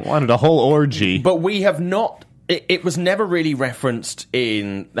kind of thinking. Wanted a whole orgy. But we have not. It was never really referenced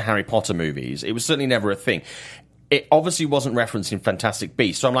in the Harry Potter movies. It was certainly never a thing. It obviously wasn't referenced in Fantastic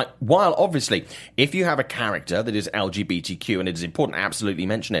Beasts. So I'm like, while obviously, if you have a character that is LGBTQ and it is important, absolutely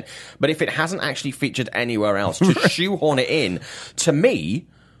mention it. But if it hasn't actually featured anywhere else, to shoehorn it in, to me,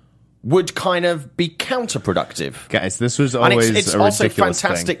 would kind of be counterproductive. Guys, this was always and it's a also ridiculous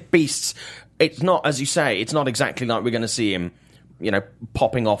Fantastic thing. Beasts. It's not, as you say, it's not exactly like we're going to see him,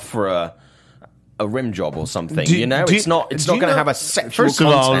 popping off for a rim job or something. It's not going to have a sexual First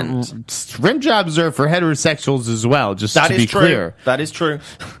content. of all, rim jobs are for heterosexuals as well, just to be clear. That is true.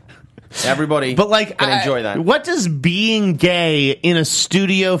 Everybody But can enjoy that. What does being gay in a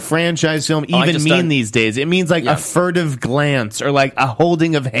studio franchise film even just mean don't- these days? It means like Yeah. a furtive glance or like a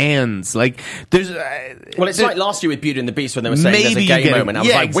holding of hands. Like there's Well, it's like last year with Beauty and the Beast when they were saying there's a you gay get it. moment. I was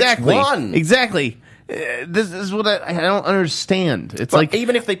Yeah, like, exactly. which one? Exactly. This is what I don't understand. It's But like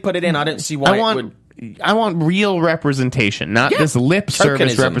even if they put it in, I don't see why it would. I want real representation, not this lip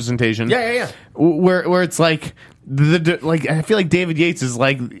service Tokenism. representation. Yeah. Where it's like like I feel like David Yates is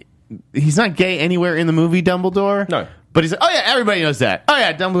like he's not gay anywhere in the movie Dumbledore. No. But he's like, oh yeah, everybody knows that. Oh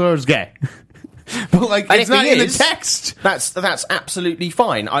yeah, Dumbledore's gay. But like And it's if not he in is, the text. That's absolutely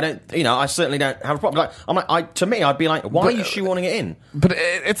fine. I don't, I certainly don't have a problem. To me, I'd be like, why are you shoehorning it in? But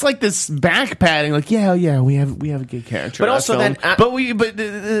it's like this back padding, like we have a gay character. But in also our film.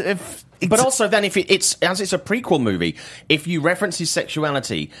 then, if But also, then, if it's a prequel movie, if you reference his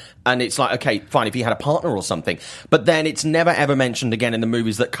sexuality, and it's like, okay, fine, if he had a partner or something, but then it's never ever mentioned again in the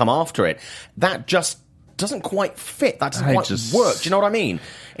movies that come after it, that just doesn't quite fit. That doesn't quite work. Do you know what I mean?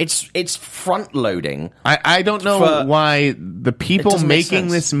 It's front loading. I don't know why the people making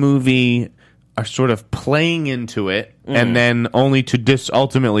this movie are sort of playing into it and then only to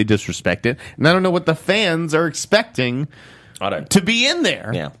ultimately disrespect it. And I don't know what the fans are expecting to be in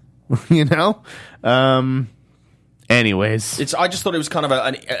there. Yeah. Anyways, I just thought it was kind of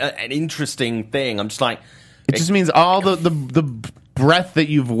an interesting thing. I'm just like, it just means all the breath that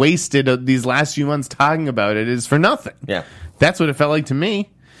you've wasted these last few months talking about it is for nothing. Yeah. That's what it felt like to me.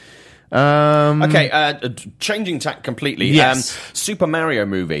 Okay, changing tack completely. Yes. Super Mario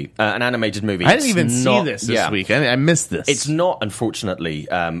movie, an animated movie. I didn't even see this week. I missed this. It's not, unfortunately,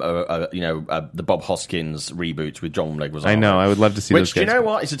 the Bob Hoskins reboot with John Leguizamo. I know. I would love to see those guys. Do you know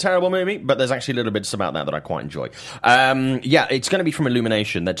what? It's a terrible movie, but there's actually little bits about that I quite enjoy. It's going to be from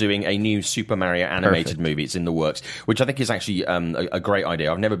Illumination. They're doing a new Super Mario animated movie. It's in the works, which I think is actually a great idea.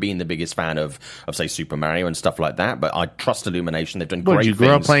 I've never been the biggest fan of say, Super Mario and stuff like that, but I trust Illumination. They've done great things. Did you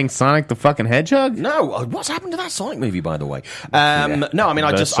grow up playing Sonic the fucking Hedgehog? No, what's happened to that Sonic movie, by the way? No, I mean,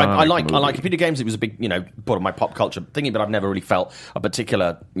 I like computer games. It was a big, part of my pop culture thingy, but I've never really felt a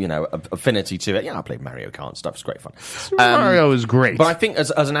particular, affinity to it. Yeah, I played Mario Kart and stuff. It's great fun. Mario is great. But I think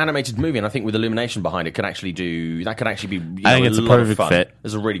as an animated movie, and I think with Illumination behind it, could actually be, I think it's a lot of perfect fun. fit.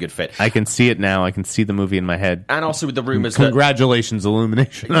 It's a really good fit. I can see it now. I can see the movie in my head. And also with the rumors that congratulations,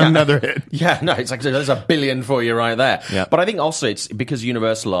 Illumination, on another hit. Yeah, no, it's like there's $1 billion for you right there. Yeah. But I think also it's because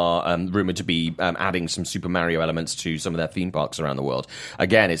Universal are rumored to be adding some Super Mario elements to some of their theme parks around the world.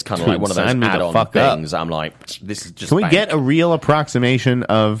 Again, it's kind of like one of those sign me the add-on fuck things. I'm like, this is just. Can we bank. get a real approximation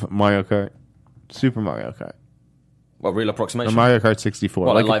of Mario Kart? Super Mario Kart. Well, real approximation? Or Mario Kart 64.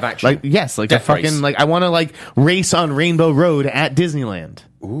 What, like live action? Like, yes, like Death a fucking, race. like, I want to, race on Rainbow Road at Disneyland.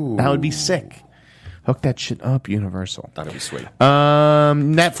 Ooh. That would be sick. Hook that shit up, Universal. That'd be sweet.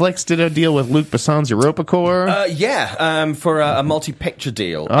 Netflix did a deal with Luc Besson's Europa Corps. For a multi-picture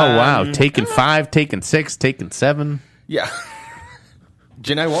deal. Oh, wow. Taken 5, Taken 6, Taken 7. Yeah.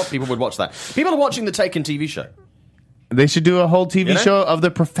 Do you know what? People would watch that. People are watching the Taken TV show. They should do a whole TV show of The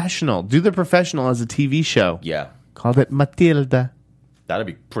Professional. Do The Professional as a TV show. Yeah. Called it Matilda. That'd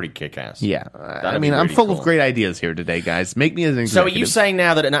be pretty kick-ass. Yeah. That'd be I'm really full cool. of great ideas here today, guys. Make me as an So executive. are you saying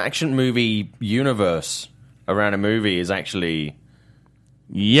now that an action movie universe around a movie is actually...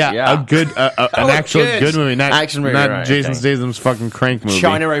 Yeah, a good, an actual good movie, not action movie, not right, Jason okay. Statham's fucking crank movie.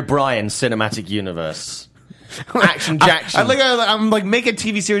 China O'Brien cinematic universe. Action Jackson. I'm like, make a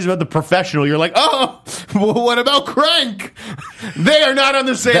TV series about The Professional. You're like, oh, well, what about Crank? They are not on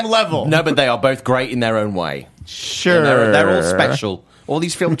the same level. No, but they are both great in their own way. Sure. They're all special. All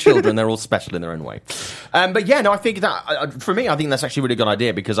these film children, they're all special in their own way. But yeah, no, I think that, for me, I think that's actually a really good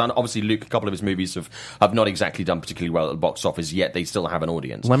idea because obviously Luke, a couple of his movies have not exactly done particularly well at the box office, yet they still have an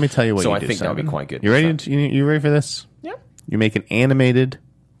audience. Let me tell you what so you I do, think that would be Simon. quite good. You ready? You ready for this? Yeah. You make an animated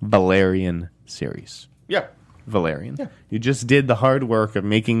Valerian series. Yeah. Valerian. Yeah. You just did the hard work of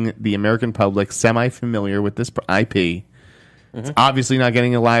making the American public semi-familiar with this IP. It's obviously not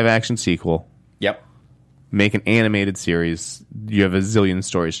getting a live-action sequel. Yep. Make an animated series. You have a zillion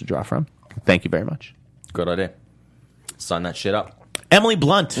stories to draw from. Thank you very much. Good idea. Sign that shit up. Emily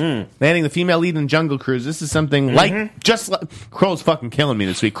Blunt, landing the female lead in Jungle Cruise. This is something Kroll's fucking killing me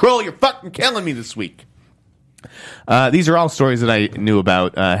this week. Kroll, you're fucking killing me this week. These are all stories that I knew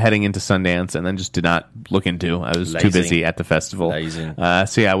about heading into Sundance and then just did not look into. I was too busy at the festival.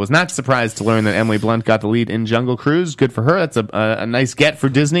 So yeah, I was not surprised to learn that Emily Blunt got the lead in Jungle Cruise. Good for her. That's a nice get for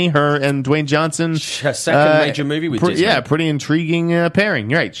Disney. Her and Dwayne Johnson. Her second major movie with Disney. Yeah, pretty intriguing pairing.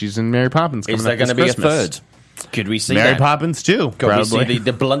 You're right. She's in Mary Poppins. Is there going to be a third? Could we see Mary that? Poppins too? Could probably. we see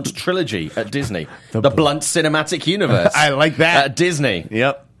the Blunt trilogy at Disney? the Blunt Cinematic Universe. I like that. At Disney.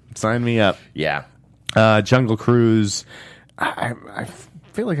 Yep. Sign me up. Yeah. Jungle Cruise. I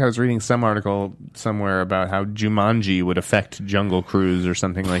feel like I was reading some article somewhere about how Jumanji would affect Jungle Cruise or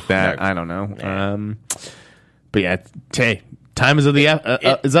something like that. No. I don't know. But yeah, time is of the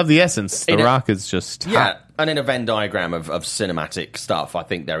essence. The Rock is just hot. And in a Venn diagram of cinematic stuff, I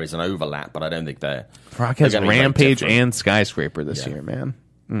think there is an overlap, but I don't think they're... Rock has gonna be very Rampage different. and Skyscraper this year, man.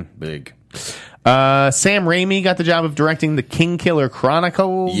 Big. Sam Raimi got the job of directing the King Killer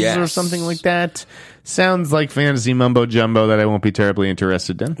Chronicles or something like that. Sounds like fantasy mumbo jumbo that I won't be terribly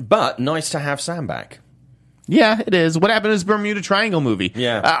interested in. But nice to have Sam back. Yeah, it is. What happened to his Bermuda Triangle movie?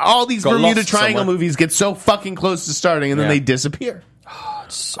 Yeah. All these Got Bermuda lost Triangle somewhere. movies get so fucking close to starting and then Yeah. they disappear.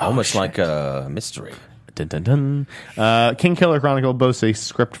 It's almost like a mystery. Dun, dun, dun. King Killer Chronicle boasts a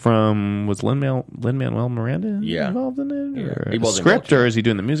script from... Was Lin-Manuel Miranda involved in it? Yeah. Or He was script, involved, or is he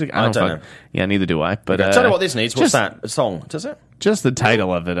doing the music? I don't know. Yeah, neither do I. But Tell you what this needs. What's just- that? A song, does it? Just the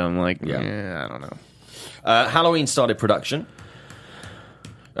title of it, I'm like, Yeah. I don't know. Halloween started production.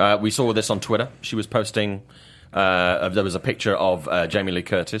 We saw this on Twitter. She was posting... there was a picture of Jamie Lee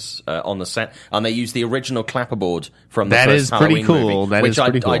Curtis on the set, and they used the original clapperboard from the That first is pretty Halloween cool. movie, That which is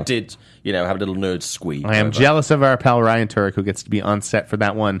pretty cool. I did, have a little nerd squeak. I am over. jealous of our pal Ryan Turek, who gets to be on set for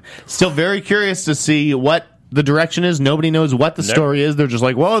that one. Still very curious to see what the direction is. Nobody knows what the story is. They're just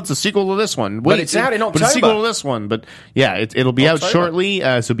like, well, it's a sequel to this one. Wait, it's out in But October. it's a sequel to this one. But yeah, it'll be out October.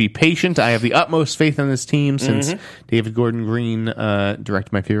 shortly, so be patient. I have the utmost faith in this team since David Gordon Green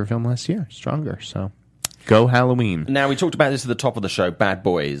directed my favorite film last year, Stronger. So go Halloween. Now, we talked about this at the top of the show, Bad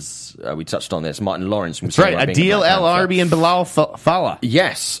Boys. We touched on this. Martin Lawrence. That's right. Adil El Arbi and Bilal Fallah.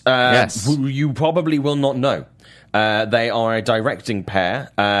 Yes. Yes. Who you probably will not know. They are a directing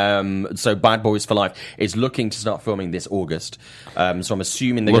pair. So Bad Boys for Life is looking to start filming this August. So I'm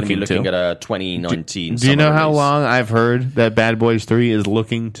assuming they're going to be looking at a 2019 Do you know summer how release. long I've heard that Bad Boys 3 is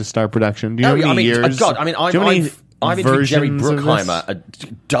looking to start production? Do you know how many years? God, I mean, Do you know how many I've interviewed Jerry versions of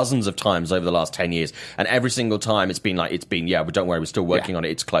Bruckheimer dozens of times over the last 10 years, and every single time it's been, yeah, but don't worry, we're still working on it,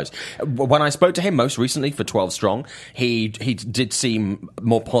 it's close. When I spoke to him most recently for 12 Strong, he did seem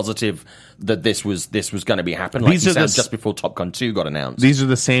more positive that this was going to be happening. Like, he said just before Top Gun 2 got announced. These are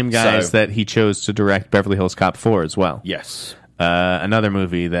the same guys that he chose to direct Beverly Hills Cop 4 as well. Yes. Another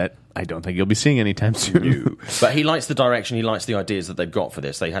movie that I don't think you'll be seeing anytime soon. But he likes the direction, he likes the ideas that they've got for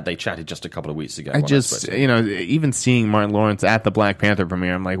this. They chatted just a couple of weeks ago. I just, even seeing Martin Lawrence at the Black Panther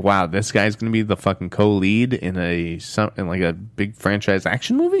premiere, I'm like, wow, this guy's going to be the fucking co-lead in a big franchise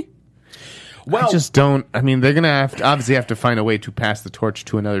action movie? Well, I just don't. I mean, they're going to obviously have to find a way to pass the torch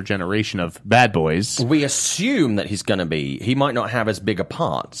to another generation of bad boys. we assume that he's going to be. He might not have as big a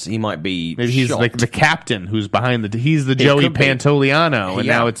parts. He might be. Maybe he's shot. like the captain who's behind he's the Joey could be. Pantoliano, and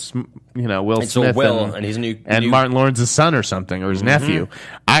Yeah. now it's Will It's all Smith Will and his new Martin Lawrence's son or something, or his nephew.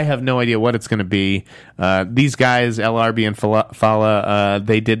 I have no idea what it's going to be. These guys, LRB and Fala,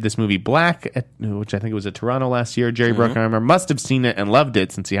 they did this movie Black, which I think was at Toronto last year. Jerry Bruckheimer must have seen it and loved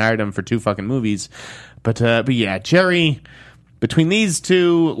it since he hired him for 2 fucking movies. But yeah, Jerry, between these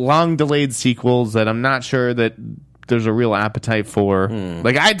 2 long delayed sequels that I'm not sure that there's a real appetite for.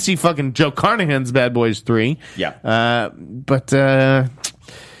 Like, I'd see fucking Joe Carnahan's Bad Boys 3. Yeah. But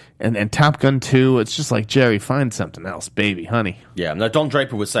and Top Gun 2, it's just like, Jerry, find something else, baby, honey. Yeah, no, Don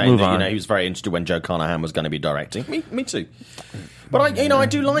Draper was saying Move that on. he was very interested when Joe Carnahan was going to be directing. Me too. But I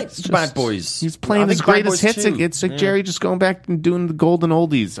do like Bad Boys. He's playing I his think Bad greatest Boys hits. 2. It's like Jerry just going back and doing the golden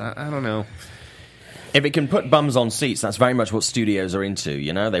oldies. I don't know. If it can put bums on seats, that's very much what studios are into.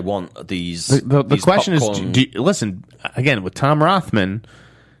 You know, they want these. The these question popcorn- is, listen, again, with Tom Rothman,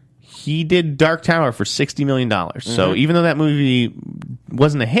 he did Dark Tower for $60 million. So even though that movie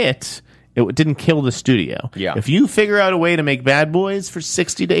wasn't a hit, it didn't kill the studio. Yeah. If you figure out a way to make Bad Boys for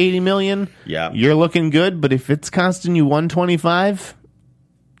 60 to 80 million, Yeah. you're looking good. But if it's costing you 125,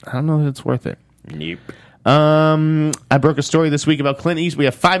 I don't know if it's worth it. Nope. I broke a story this week about Clint Eastwood. We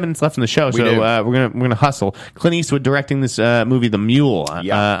have 5 minutes left in the show, so do. we're gonna hustle. Clint Eastwood directing this movie, The Mule.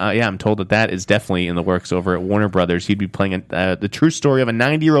 Yeah. I'm told that is definitely in the works over at Warner Brothers. He'd be playing the true story of a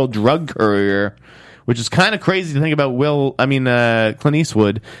 90-year-old drug courier, which is kind of crazy to think about. Clint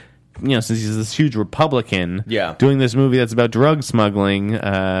Eastwood, you know, since he's this huge Republican, Yeah. doing this movie that's about drug smuggling.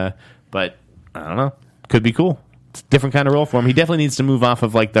 But I don't know, could be cool. It's a different kind of role for him. He definitely needs to move off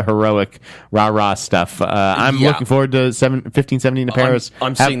of like the heroic rah-rah stuff. I'm Yeah. looking forward to 1517 to Paris.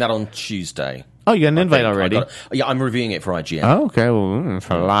 I'm seeing that on Tuesday. Oh, you got an invite I already? yeah, I'm reviewing it for IGN. Oh, okay.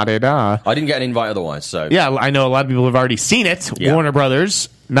 Well, la-di-da. I didn't get an invite otherwise, so Yeah, I know a lot of people have already seen it. Yeah. Warner Brothers,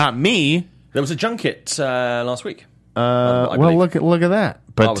 not me. There was a junket last week. Well, believe. look at that.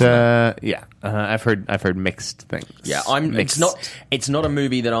 But wasn't yeah, I've heard mixed things. Yeah, Mixed. It's not a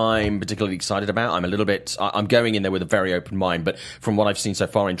movie that I'm particularly excited about. I'm a little bit. I'm going in there with a very open mind, but from what I've seen so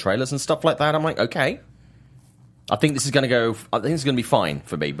far in trailers and stuff like that, I'm like, okay. I think this is going to go. I think it's going to be fine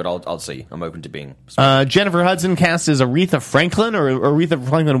for me, but I'll see. I'm open to being. Jennifer Hudson cast as Aretha Franklin, or Aretha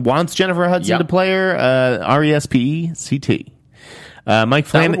Franklin wants Jennifer Hudson Yep. to play her. RESPECT.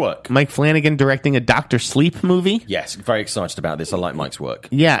 Mike Flanagan directing a Dr. Sleep movie. Yes, very excited about this. I like Mike's work.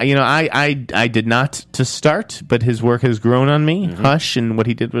 Yeah, you know, I did not to start, but his work has grown on me. Hush and what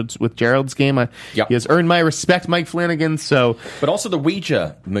he did with Gerald's Game, Yep. he has earned my respect, Mike Flanagan. So, But also the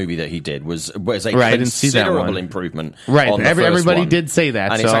Ouija movie that he did was a Right, I didn't see that considerable one. improvement. right, on the first everybody one. did say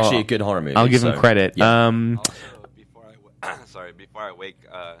that, and so it's actually a good horror movie. I'll give him so, credit. yeah. Also, Before I Wake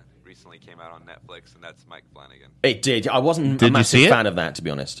recently came out on Netflix, and that's Mike Flanagan. It did. I wasn't Did a you massive see it? fan of that, to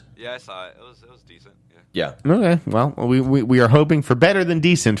be honest. Yeah, I saw it. It was decent. Yeah. Yeah. Okay, well, we are hoping for better than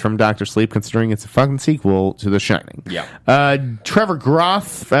decent from Dr. Sleep, considering it's a fucking sequel to The Shining. Yeah. Trevor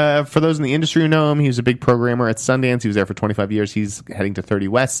Groth, for those in the industry who know him, he was a big programmer at Sundance. He was there for 25 years. He's heading to 30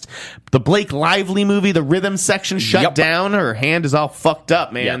 West. The Blake Lively movie, the rhythm section shut Yep. down. Her hand is all fucked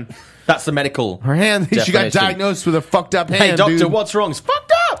up, man. Yeah. That's the medical. Her hand, she got definition. diagnosed with a fucked up hand. Hey, doctor, dude. what's wrong? It's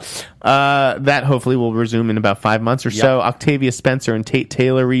fucked up. That hopefully will resume in about 5 months or so. Octavia Spencer and Tate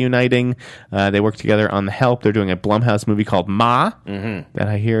Taylor reuniting. They work together on The Help. They're doing a Blumhouse movie called Ma that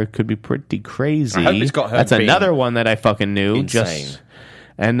I hear could be pretty crazy. I hope it's got her That's being another one that I fucking knew. insane.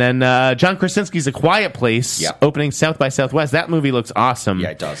 And then John Krasinski's A Quiet Place opening South by Southwest. That movie looks awesome. Yeah,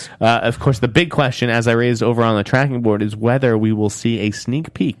 it does. Of course, the big question, as I raised over on the tracking board, is whether we will see a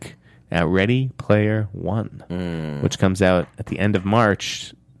sneak peek at Ready Player One, which comes out at the end of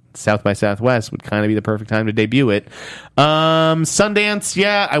March. South by Southwest would kind of be the perfect time to debut it. Sundance,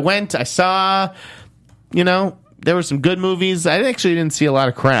 yeah, I went. I saw, you know, there were some good movies. I actually didn't see a lot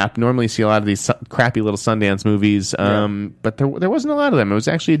of crap. Normally see a lot of these crappy little Sundance movies, but there wasn't a lot of them. It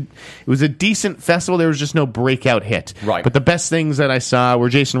was a decent festival. There was just no breakout hit. Right. But the best things that I saw were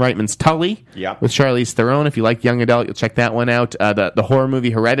Jason Reitman's Tully with Charlize Theron. If you like young adult, you'll check that one out. The horror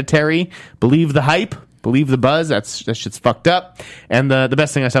movie Hereditary. Believe the Hype. Believe the Buzz. That shit's fucked up. And the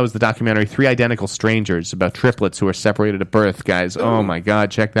best thing I saw was the documentary Three Identical Strangers about triplets who are separated at birth. Guys, oh my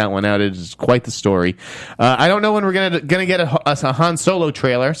god, check that one out. It is quite the story. I don't know when we're gonna get a Han Solo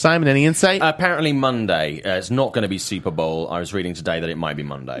trailer. Simon, any insight? Apparently Monday. It's not going to be Super Bowl. I was reading today that it might be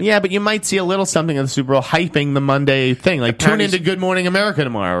Monday. Yeah, but you might see a little something in the Super Bowl hyping the Monday thing. Like, tune into Good Morning America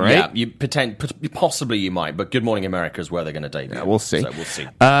tomorrow, right? Yeah, possibly you might, but Good Morning America is where they're going to debut. Yeah, we'll see. So we'll see.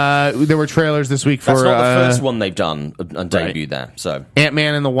 There were trailers this week for That's not the first one they've done and debuted there. So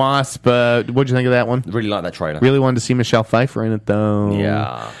Ant-Man and the Wasp. What'd you think of that one? really like that trailer. Really wanted to see Michelle Pfeiffer in it, though.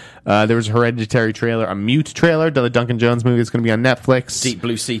 Yeah. There was a Hereditary trailer, a Mute trailer, the Duncan Jones movie that's going to be on Netflix. Deep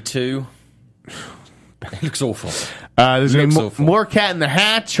Blue Sea 2. It looks awful. There's going to be Looks awful. more Cat in the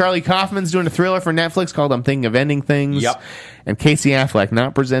Hat. Charlie Kaufman's doing a thriller for Netflix called I'm Thinking of Ending Things. Yep. And Casey Affleck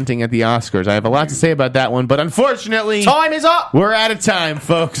not presenting at the Oscars. I have a lot to say about that one, but unfortunately... Time is up! We're out of time,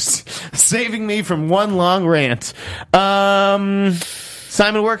 folks. Saving me from one long rant.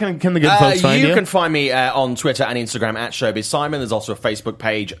 Simon, where can the good folks find you? You can find me on Twitter and Instagram at Showbiz Simon. There's also a Facebook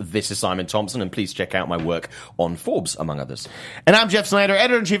page, This is Simon Thompson, and please check out my work on Forbes, among others. And I'm Jeff Snyder,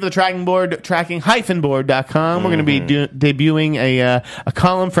 editor-in-chief of the Tracking Board, tracking-board.com. We're going to be debuting a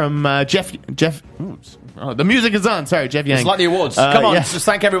column from Jeff... Oh, the music is on. Sorry, Jeff Yang. It's like the awards. Come on, yeah. just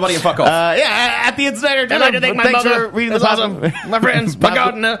thank everybody and fuck off. At the Insider. I'd like to thank my Thanks mother. for reading the That's awesome. My friends, my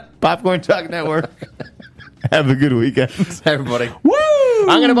gardener. Popcorn Talk Network. Have a good weekend. Everybody. Woo!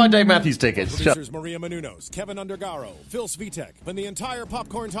 I'm going to buy Dave Matthews tickets. Producers Maria Menounos, Kevin Undergaro, Phil Svitek, and the entire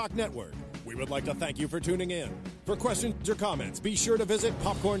Popcorn Talk Network. We would like to thank you for tuning in. For questions or comments, be sure to visit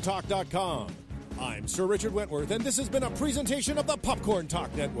popcorntalk.com. I'm Sir Richard Wentworth, and this has been a presentation of the Popcorn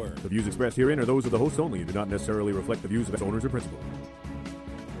Talk Network. The views expressed herein are those of the hosts only and do not necessarily reflect the views of its owners or principals.